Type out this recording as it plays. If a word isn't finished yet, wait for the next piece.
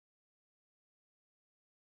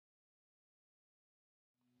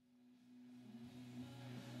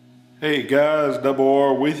Hey guys, Double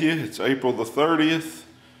R with you. It's April the 30th.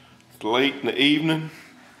 It's late in the evening.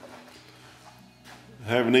 I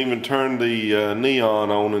haven't even turned the neon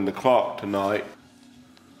on in the clock tonight.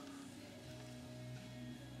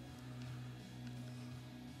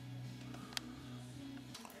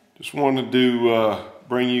 Just wanted to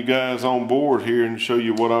bring you guys on board here and show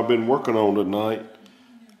you what I've been working on tonight.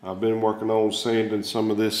 I've been working on sanding some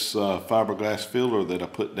of this fiberglass filler that I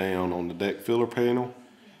put down on the deck filler panel.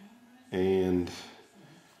 And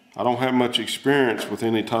I don't have much experience with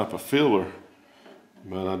any type of filler,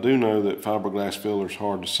 but I do know that fiberglass filler is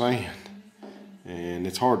hard to sand and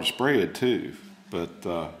it's hard to spread too. But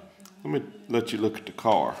let me let you look at the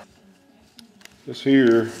car. This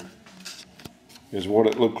here is what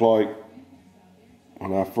it looked like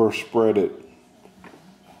when I first spread it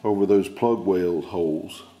over those plug weld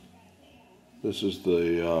holes. This is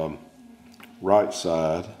the right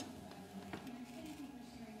side.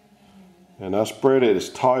 And I spread it as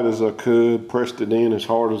tight as I could, pressed it in as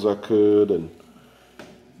hard as I could, and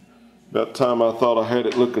about the time I thought I had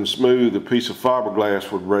it looking smooth, a piece of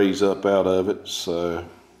fiberglass would raise up out of it. So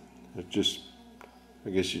it just, I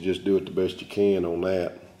guess you just do it the best you can on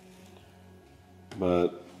that.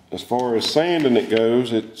 But as far as sanding it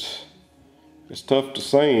goes, it's tough to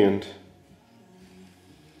sand.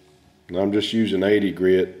 And I'm just using 80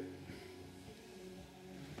 grit.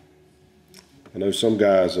 I know some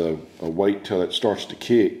guys wait till it starts to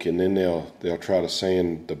kick and then they'll try to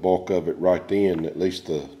sand the bulk of it right then, at least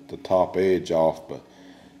the top edge off, but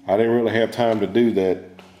I didn't really have time to do that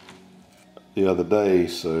the other day,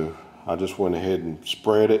 so I just went ahead and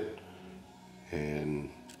spread it and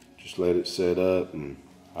just let it set up, and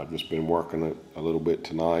I've just been working it a little bit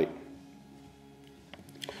tonight.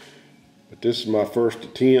 But this is my first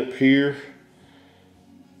attempt here,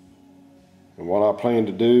 and what I plan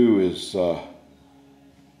to do is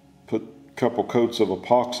put a couple coats of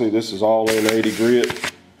epoxy. This is all in 80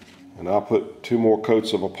 grit, and I'll put 2 more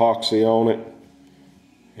coats of epoxy on it,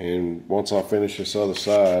 and once I finish this other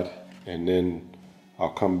side, and then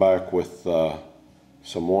I'll come back with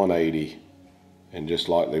some 180 and just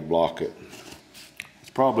lightly block it.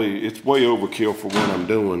 It's way overkill for what I'm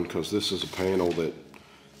doing, because this is a panel that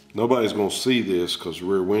nobody's going to see this because the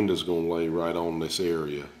rear window's going to lay right on this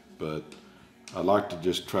area, but I like to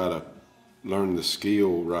just try to learn the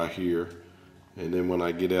skill right here, and then when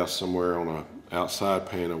I get out somewhere on an outside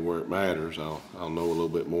panel where it matters, I'll know a little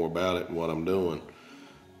bit more about it and what I'm doing.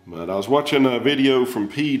 But I was watching a video from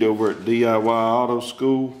Pete over at DIY Auto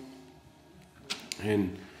School,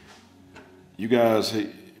 and you guys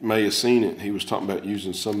may have seen it. He was talking about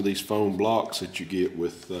using some of these foam blocks that you get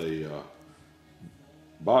with a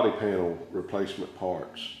body panel replacement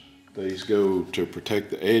parts. These go to protect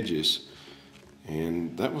the edges.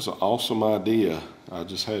 And that was an awesome idea. I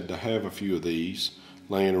just had to have a few of these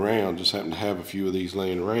laying around, just happened to have a few of these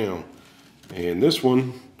laying around. And this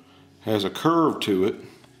one has a curve to it,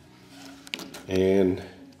 and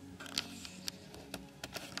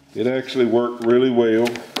it actually worked really well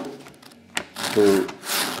for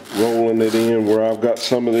rolling it in where I've got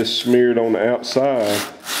some of this smeared on the outside.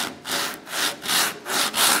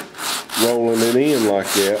 Rolling it in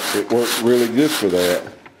like that, it worked really good for that.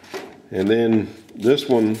 And then this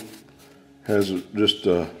one has just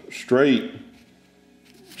a straight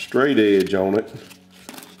edge on it,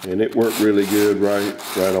 and it worked really good right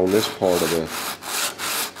on this part of the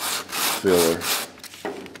filler.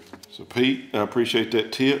 So Pete, I appreciate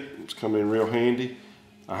that tip. It's come in real handy.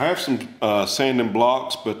 I have some sanding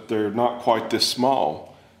blocks, but they're not quite this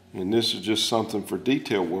small, and this is just something for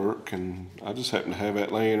detail work, and I just happen to have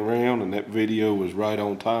that laying around, and that video was right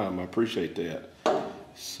on time. I appreciate that.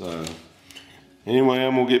 So anyway,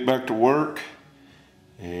 I'm gonna get back to work,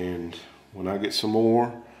 and when I get some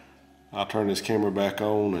more, I'll turn this camera back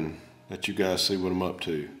on and let you guys see what I'm up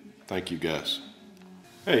to. Thank you guys.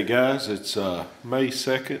 Hey guys, it's May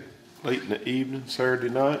 2nd, late in the evening, Saturday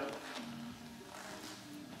night.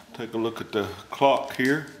 Take a look at the clock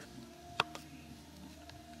here.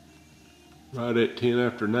 Right at 10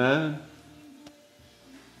 after 9.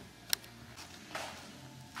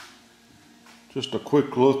 Just a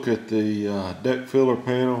quick look at the deck filler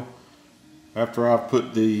panel after I've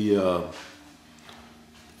put the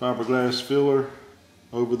fiberglass filler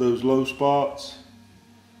over those low spots.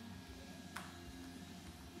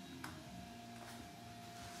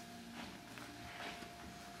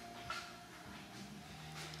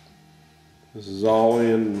 This is all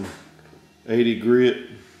in 80 grit.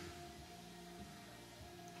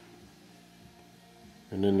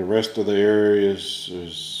 And then the rest of the area is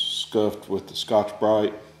scuffed with the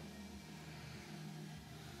Scotch-Brite.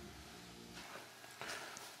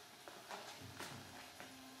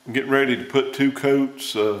 I'm getting ready to put 2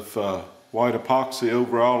 coats of white epoxy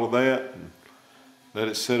over all of that and let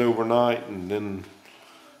it sit overnight, and then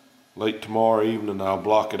late tomorrow evening I'll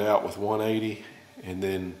block it out with 180, and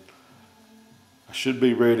then I should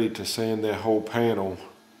be ready to sand that whole panel.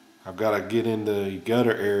 I've got to get in the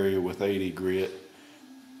gutter area with 80 grit,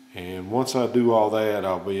 and once I do all that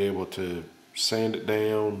I'll be able to sand it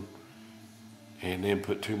down and then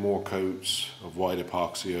put 2 more coats of white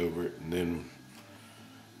epoxy over it, and then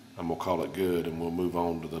I'm gonna call it good and we'll move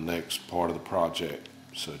on to the next part of the project.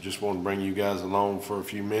 So just want to bring you guys along for a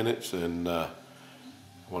few minutes, and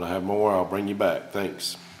when I have more I'll bring you back.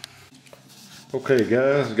 Thanks. Okay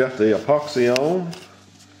guys, got the epoxy on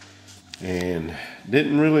and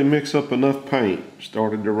didn't really mix up enough paint.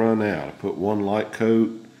 Started to run out. I put 1 light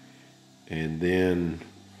coat and then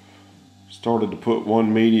started to put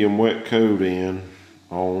 1 medium wet coat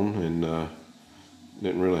on, and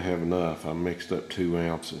didn't really have enough. I mixed up 2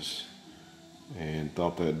 ounces and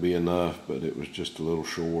thought that'd be enough, but it was just a little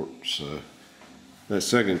short. So that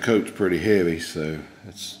second coat's pretty heavy, so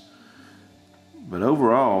but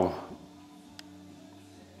overall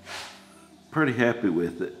pretty happy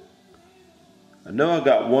with it. I know I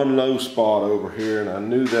got 1 low spot over here, and I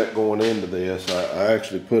knew that going into this. I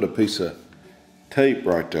actually put a piece of tape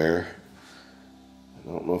right there.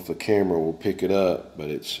 I don't know if the camera will pick it up, but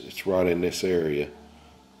it's right in this area.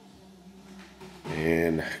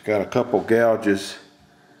 And got a couple gouges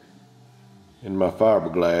in my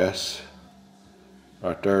fiberglass.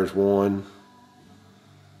 Right there's one,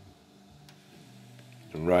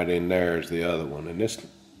 and right in there is the other one. And this,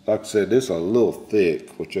 like I said, this is a little thick,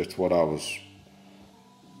 which that's what I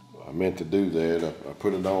meant to do that. I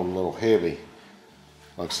put it on a little heavy.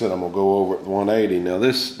 Like I said, I'm gonna go over at 180. Now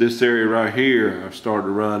this area right here, I've started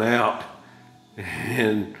to run out,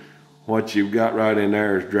 and what you've got right in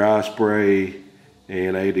there is dry spray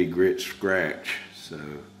and 80 grit scratch. So,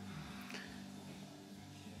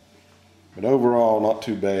 but overall not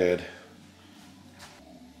too bad.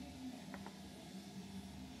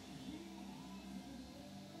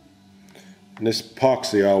 And this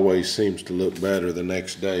epoxy always seems to look better the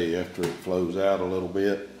next day after it flows out a little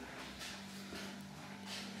bit.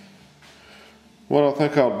 What I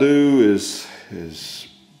think I'll do is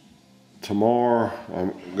tomorrow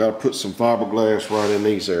I've got to put some fiberglass right in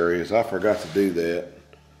these areas. I forgot to do that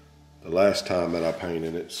the last time that I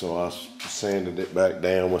painted it, so I sanded it back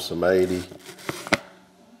down with some 80,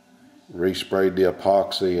 resprayed the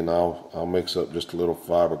epoxy, and I'll mix up just a little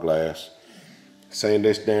fiberglass. Sand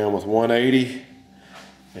this down with 180,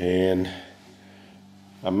 and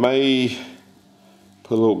I may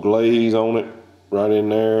put a little glaze on it right in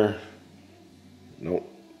there. No,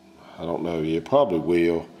 I don't know yet. Probably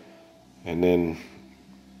will, and then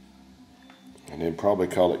probably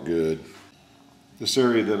call it good. This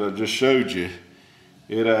area that I just showed you,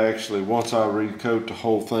 it actually, once I recoat the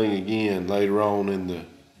whole thing again later on in the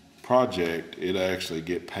project, it actually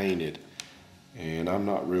get painted. And I'm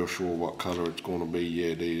not real sure what color it's going to be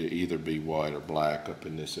yet. It'll either be white or black up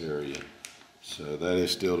in this area. So that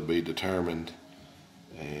is still to be determined.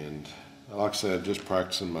 And like I said, just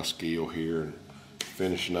practicing my skill here and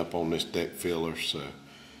finishing up on this deck filler. So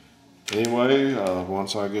anyway,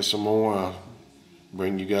 once I get some more, I'll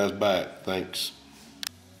bring you guys back. Thanks.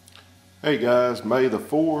 Hey guys, May the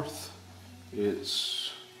 4th.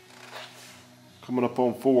 It's coming up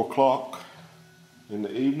on 4 o'clock in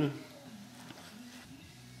the evening.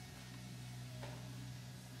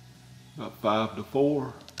 About 5 to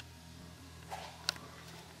 4.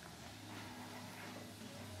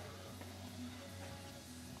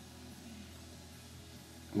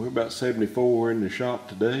 We're about 74 in the shop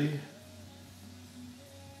today.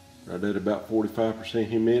 Right at about 45%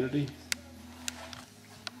 humidity.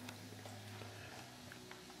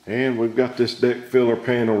 And we've got this deck filler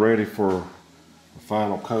panel ready for the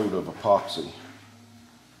final coat of epoxy.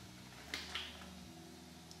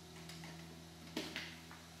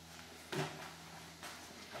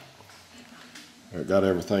 I got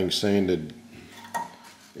everything sanded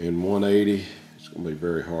in 180. It's going to be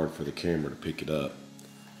very hard for the camera to pick it up.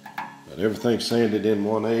 But everything's sanded in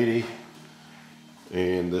 180.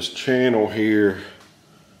 And this channel here,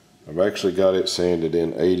 I've actually got it sanded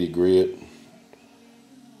in 80 grit.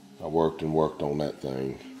 I worked on that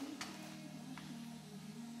thing.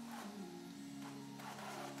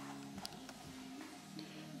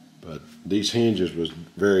 But these hinges was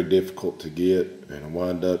very difficult to get, and I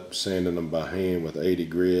wound up sanding them by hand with 80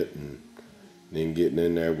 grit, and then getting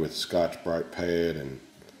in there with Scotch-Brite pad and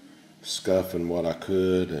scuffing what I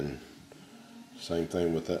could, and same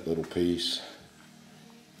thing with that little piece.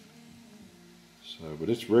 So, but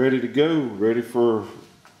it's ready to go, ready for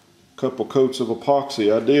couple coats of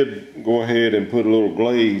epoxy. I did go ahead and put a little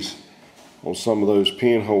glaze on some of those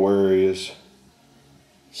pinhole areas,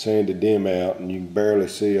 sanded them out, and you can barely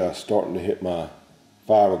see I was starting to hit my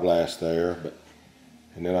fiberglass there.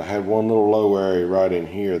 And then I had one little low area right in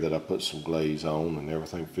here that I put some glaze on, and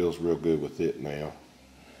everything feels real good with it now.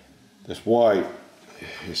 This white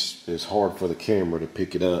is hard for the camera to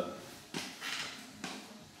pick it up.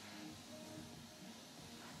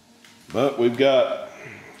 But we've got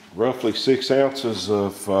roughly 6 ounces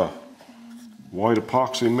of white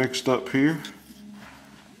epoxy mixed up here.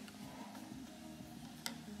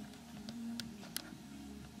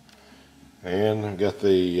 And I've got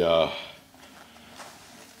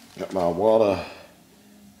got my Wada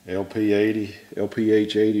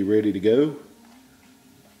LPH80 ready to go.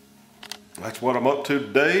 That's what I'm up to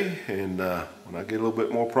today, and when I get a little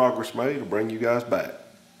bit more progress made, I'll bring you guys back.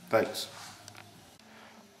 Thanks.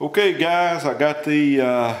 Okay guys, I got the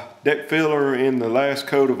deck filler in the last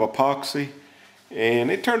coat of epoxy, and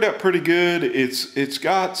it turned out pretty good. It's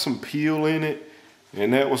got some peel in it,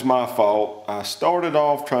 and that was my fault. I started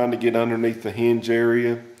off trying to get underneath the hinge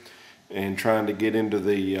area and trying to get into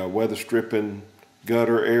the weather stripping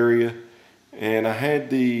gutter area, and I had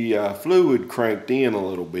the fluid cranked in a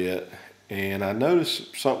little bit, and I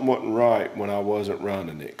noticed something wasn't right when I wasn't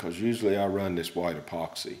running it, because usually I run this white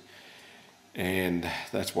epoxy, and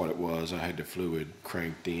that's what it was. I had the fluid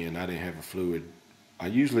cranked in. I didn't have a fluid. I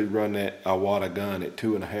usually run that Iwata gun at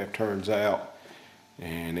 2.5 turns out,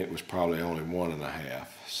 and it was probably only 1.5.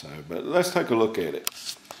 So, but let's take a look at it.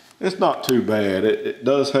 It's not too bad. It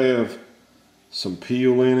does have some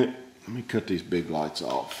peel in it. Let me cut these big lights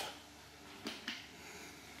off.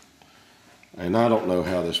 And I don't know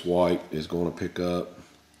how this white is going to pick up.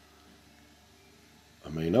 I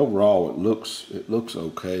mean, overall it looks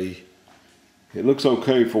okay. It looks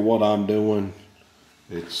okay for what I'm doing.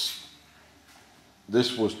 This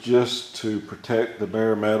was just to protect the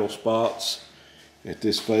bare metal spots at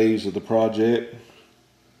this phase of the project.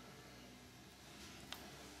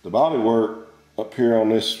 The body work up here on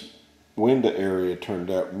this window area turned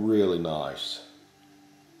out really nice.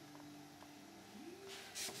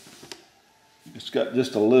 It's got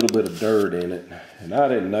just a little bit of dirt in it, and I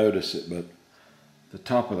didn't notice it, but the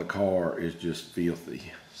top of the car is just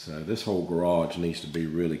filthy. So this whole garage needs to be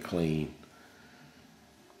really clean.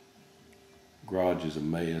 Garage is a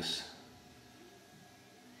mess.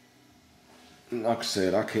 Like I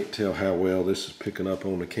said, I can't tell how well this is picking up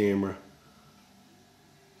on the camera.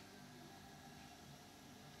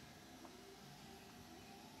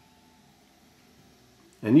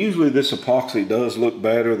 And usually this epoxy does look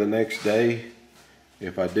better the next day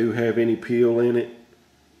if I do have any peel in it.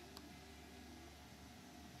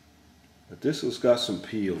 But this has got some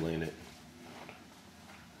peel in it.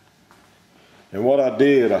 And what I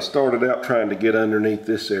did, I started out trying to get underneath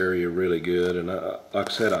this area really good. And like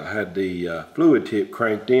I said, I had the fluid tip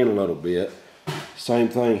cranked in a little bit. Same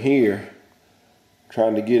thing here.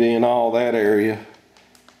 Trying to get in all that area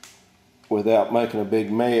without making a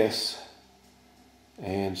big mess.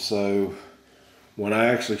 And so when I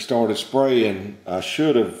actually started spraying, what I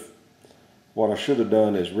should have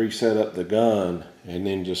done is reset up the gun and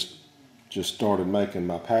then just started making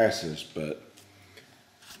my passes, but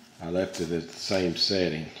I left it at the same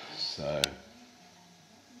setting. So,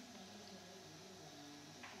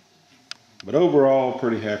 but overall,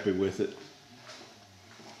 pretty happy with it.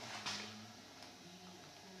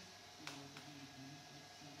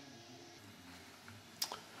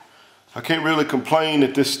 I can't really complain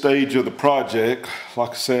at this stage of the project. Like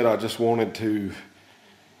I said, I just wanted to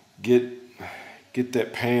get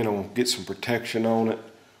that panel, get some protection on it.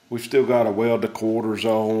 We've still got to weld the quarters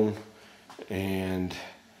on, and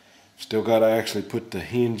still got to actually put the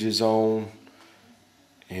hinges on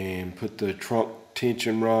and put the trunk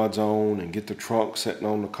tension rods on and get the trunk sitting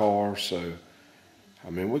on the car. So, I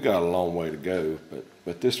mean, we got a long way to go,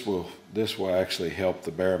 but this will actually help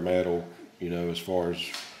the bare metal, you know, as far as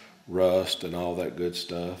rust and all that good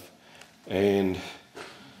stuff. And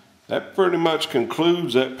that pretty much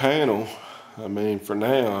concludes that panel. I mean, for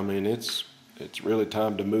now, I mean, it's really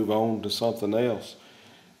time to move on to something else.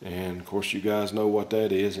 And of course, you guys know what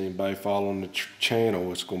that is. Anybody following the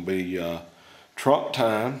channel, it's going to be trunk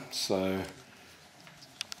time. So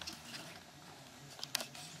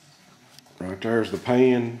right there's the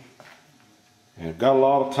pan, and I've got a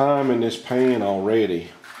lot of time in this pan already.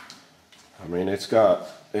 I mean, it's got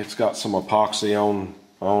some epoxy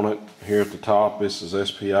on it here at the top. This is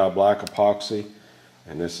SPI black epoxy,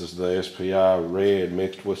 and this is the SPI red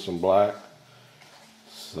mixed with some black.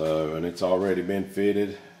 So, and it's already been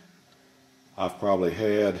fitted. I've probably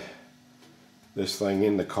had this thing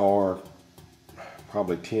in the car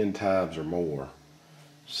probably 10 times or more.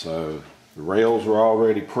 So the rails are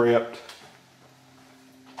already prepped.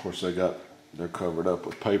 Of course they're covered up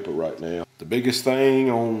with paper right now. The biggest thing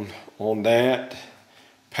on that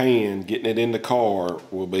pan, getting it in the car,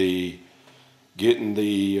 will be getting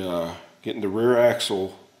the rear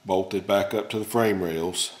axle bolted back up to the frame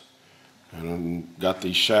rails. And I've got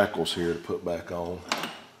these shackles here to put back on.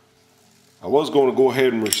 I was going to go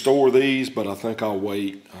ahead and restore these, but I think I'll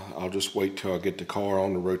wait. I'll just wait till I get the car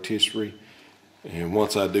on the rotisserie. And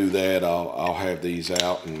once I do that, I'll have these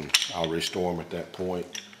out and I'll restore them at that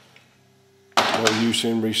point. No use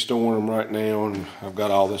in restoring them right now, and I've got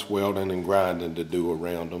all this welding and grinding to do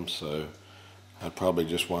around them, so I'd probably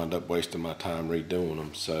just wind up wasting my time redoing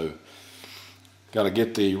them. So, got to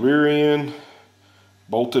get the rear end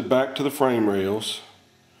bolted back to the frame rails.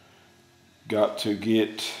 Got to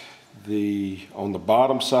get on the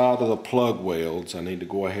bottom side of the plug welds, I need to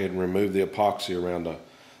go ahead and remove the epoxy around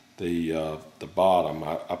the bottom.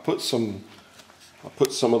 I put some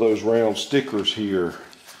of those round stickers here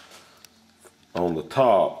on the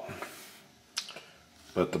top,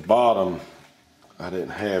 but the bottom I didn't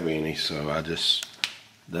have any, so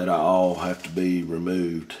that all have to be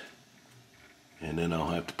removed, and then I'll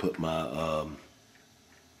have to put my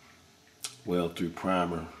weld through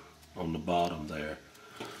primer on the bottom there.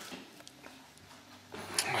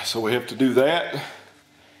 So we have to do that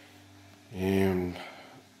and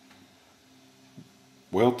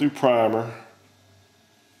weld through primer,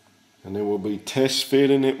 and then we'll be test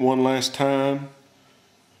fitting it one last time,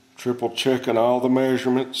 triple checking all the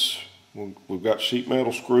measurements. We've got sheet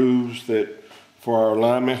metal screws that for our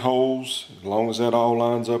alignment holes. As long as that all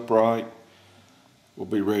lines up right, we'll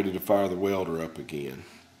be ready to fire the welder up again.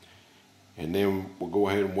 And then we'll go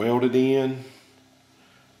ahead and weld it in.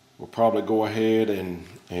 We'll probably go ahead and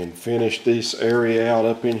finish this area out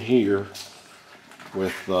up in here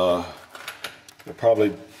with, we'll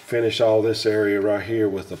probably finish all this area right here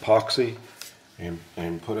with epoxy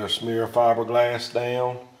and put our smear fiberglass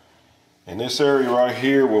down. And this area right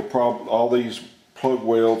here will all these plug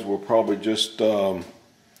welds will probably just grind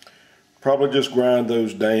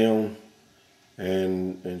those down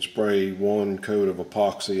and spray one coat of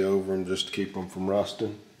epoxy over them just to keep them from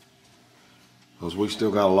rusting. Because we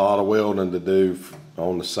still got a lot of welding to do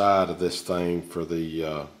on the side of this thing for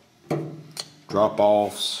the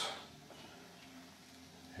drop-offs,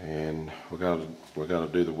 and we got to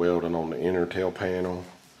do the welding on the inner tail panel.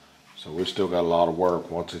 So we still got a lot of work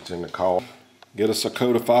once it's in the car. Get us a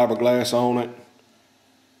coat of fiberglass on it.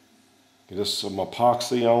 Get us some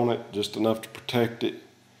epoxy on it, just enough to protect it.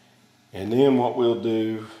 And then what we'll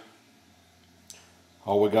do,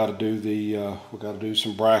 we got to do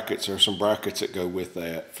some brackets. There's some brackets that go with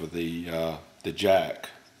that for the jack,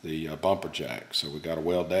 the bumper jack. So we got to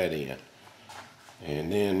weld that in.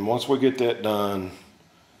 And then once we get that done,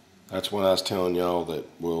 that's when I was telling y'all that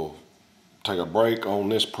we'll take a break on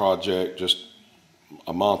this project just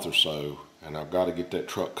a month or so, and I've got to get that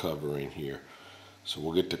truck cover in here. So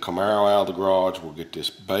we'll get the Camaro out of the garage, we'll get this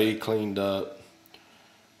bay cleaned up,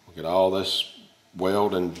 we'll get all this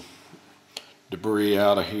weld and debris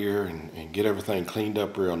out of here and get everything cleaned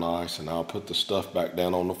up real nice, and I'll put the stuff back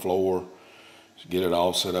down on the floor, get it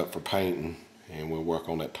all set up for painting, and we'll work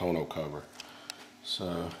on that tonneau cover.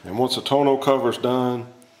 So, and once the tonneau cover's done,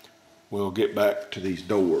 we'll get back to these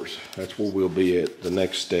doors. That's where we'll be at the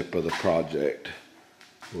next step of the project.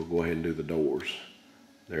 We'll go ahead and do the doors.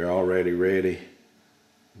 They're already ready.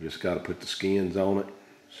 We just got to put the skins on it.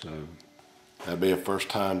 So that'll be a first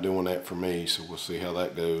time doing that for me, so we'll see how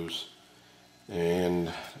that goes. And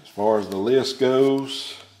as far as the list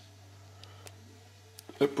goes,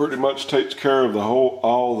 it pretty much takes care of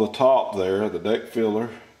all the top there, the deck filler.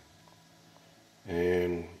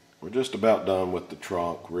 And we're just about done with the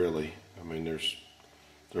trunk, really. I mean, there's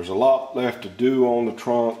a lot left to do on the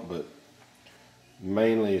trunk, but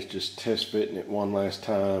mainly it's just test fitting it one last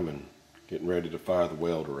time and getting ready to fire the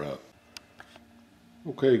welder up.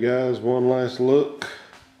 Okay guys, one last look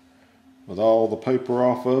with all the paper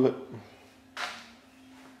off of it.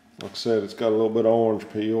 Like I said, it's got a little bit of orange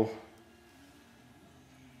peel.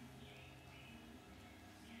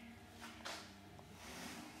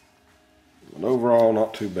 But overall,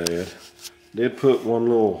 not too bad. Did put one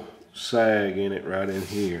little sag in it right in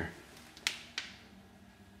here.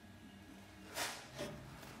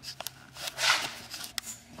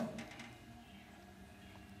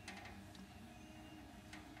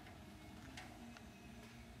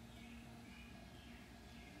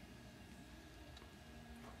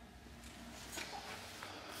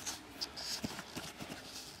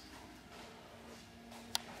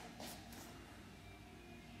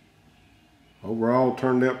 overall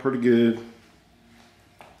turned out pretty good.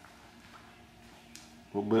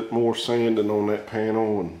 A little bit more sanding on that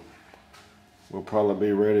panel, and we'll probably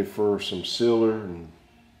be ready for some sealer and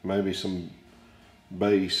maybe some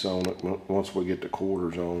base on it once we get the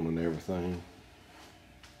quarters on and everything.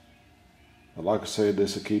 But like I said,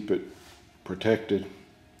 this will keep it protected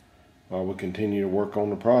while we continue to work on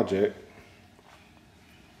the project.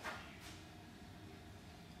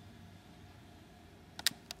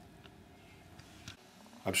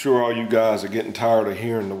 I'm sure all you guys are getting tired of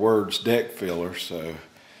hearing the words deck filler, so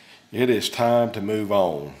it is time to move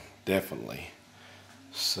on, definitely.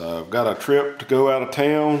 So I've got a trip to go out of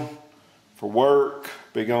town for work,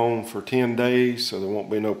 be gone for 10 days, so there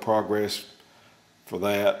won't be no progress for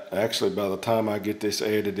that. Actually, by the time I get this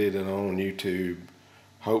edited and on YouTube,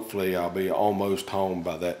 hopefully I'll be almost home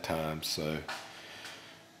by that time. So,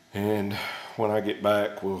 and when I get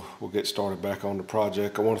back, we'll get started back on the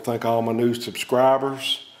project. I want to thank all my new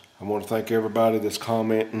subscribers. I want to thank everybody that's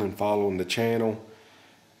commenting and following the channel.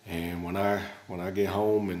 And when I get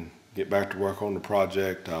home and get back to work on the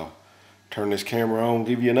project, I'll turn this camera on,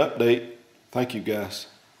 give you an update. Thank you, guys.